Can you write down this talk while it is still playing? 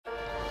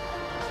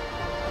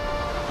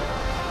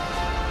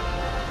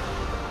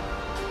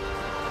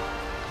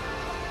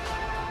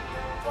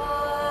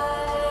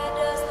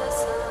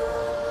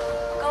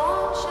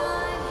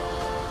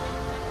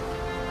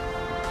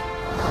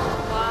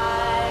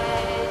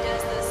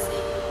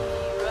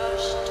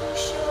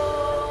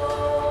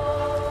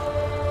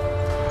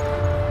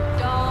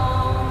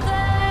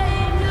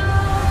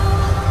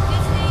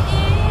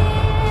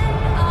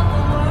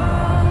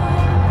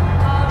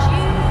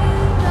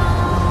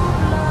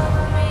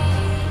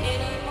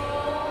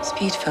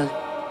Beautiful,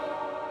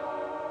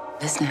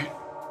 isn't it?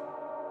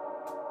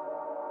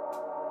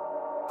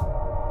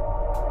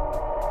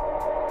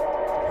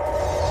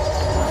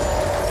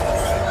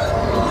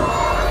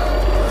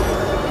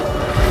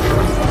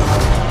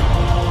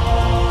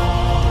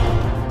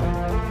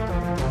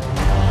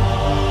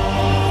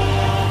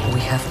 We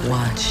have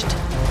watched,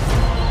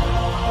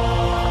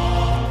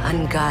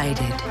 unguided.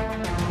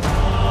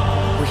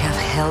 We have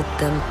helped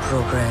them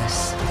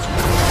progress,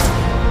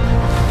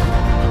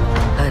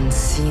 and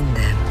seen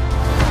them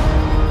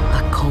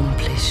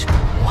accomplish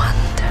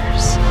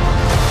wonders.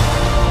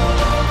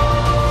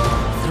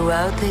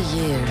 Throughout the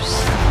years,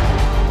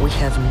 we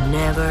have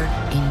never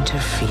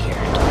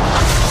interfered.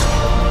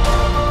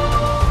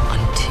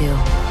 Until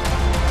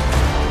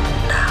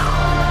now.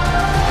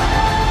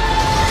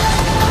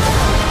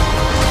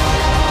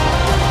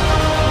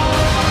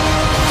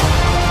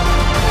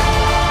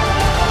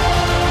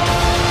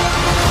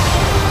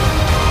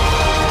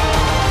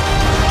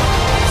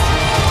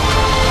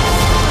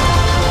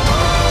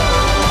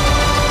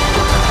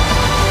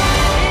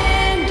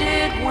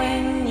 Ended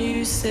when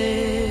you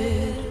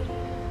said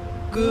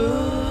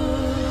goodbye.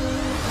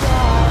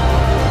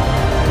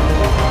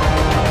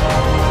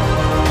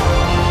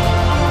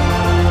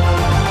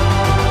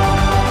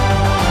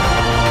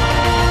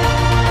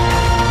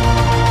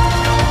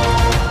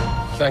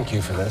 Thank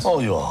you for this. Oh,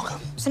 you're welcome.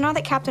 So now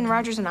that Captain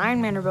Rogers and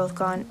Iron Man are both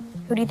gone,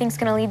 who do you think's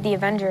gonna lead the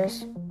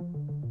Avengers?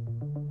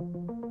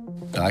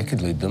 I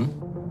could lead them.